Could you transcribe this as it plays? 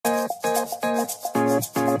Hi,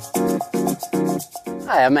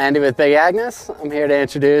 I'm Andy with Big Agnes. I'm here to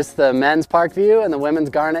introduce the men's Parkview and the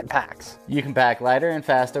women's Garnet packs. You can pack lighter and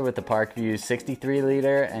faster with the Parkview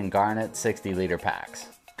 63-liter and Garnet 60-liter packs.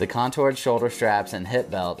 The contoured shoulder straps and hip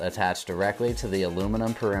belt attach directly to the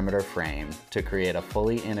aluminum perimeter frame to create a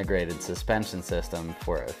fully integrated suspension system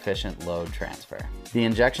for efficient load transfer. The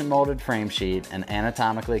injection molded frame sheet and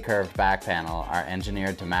anatomically curved back panel are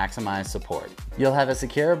engineered to maximize support. You'll have a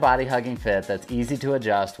secure body hugging fit that's easy to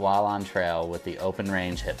adjust while on trail with the open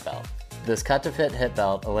range hip belt. This cut-to-fit hip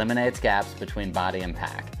belt eliminates gaps between body and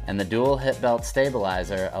pack, and the dual hip belt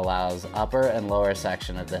stabilizer allows upper and lower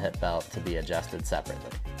section of the hip belt to be adjusted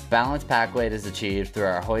separately. Balanced pack weight is achieved through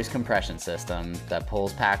our hoist compression system that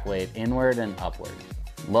pulls pack weight inward and upward.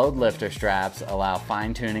 Load lifter straps allow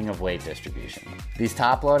fine-tuning of weight distribution. These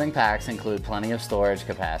top-loading packs include plenty of storage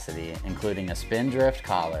capacity, including a spin-drift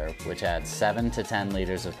collar, which adds 7 to 10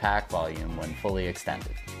 liters of pack volume when fully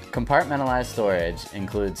extended. Compartmentalized storage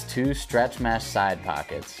includes 2 stretch mesh side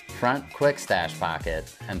pockets, front quick stash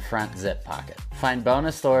pocket, and front zip pocket. Find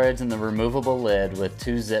bonus storage in the removable lid with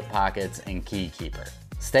 2 zip pockets and key keeper.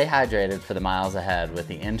 Stay hydrated for the miles ahead with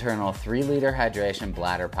the internal 3-liter hydration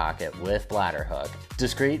bladder pocket with bladder hook,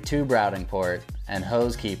 discreet tube routing port, and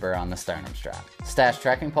hose keeper on the sternum strap. Stash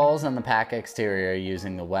trekking poles on the pack exterior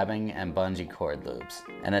using the webbing and bungee cord loops,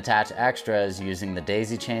 and attach extras using the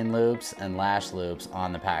daisy chain loops and lash loops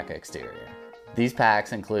on the pack exterior. These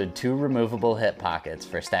packs include 2 removable hip pockets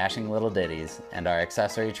for stashing little ditties and our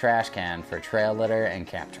accessory trash can for trail litter and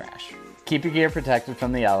camp trash. Keep your gear protected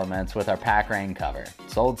from the elements with our pack rain cover,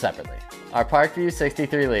 sold separately. Our Parkview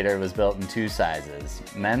 63-liter was built in 2 sizes,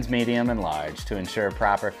 men's medium and large, to ensure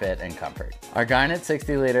proper fit and comfort. Our Garnet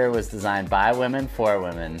 60-liter was designed by women for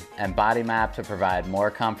women and body mapped to provide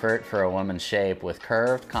more comfort for a woman's shape with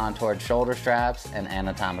curved, contoured shoulder straps and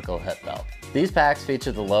anatomical hip belt. These packs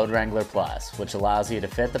feature the Load Wrangler Plus, which allows you to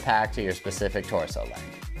fit the pack to your specific torso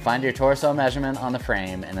length. Find your torso measurement on the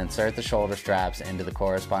frame and insert the shoulder straps into the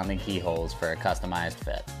corresponding keyholes for a customized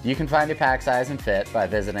fit. You can find your pack size and fit by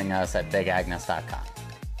visiting us at bigagnes.com.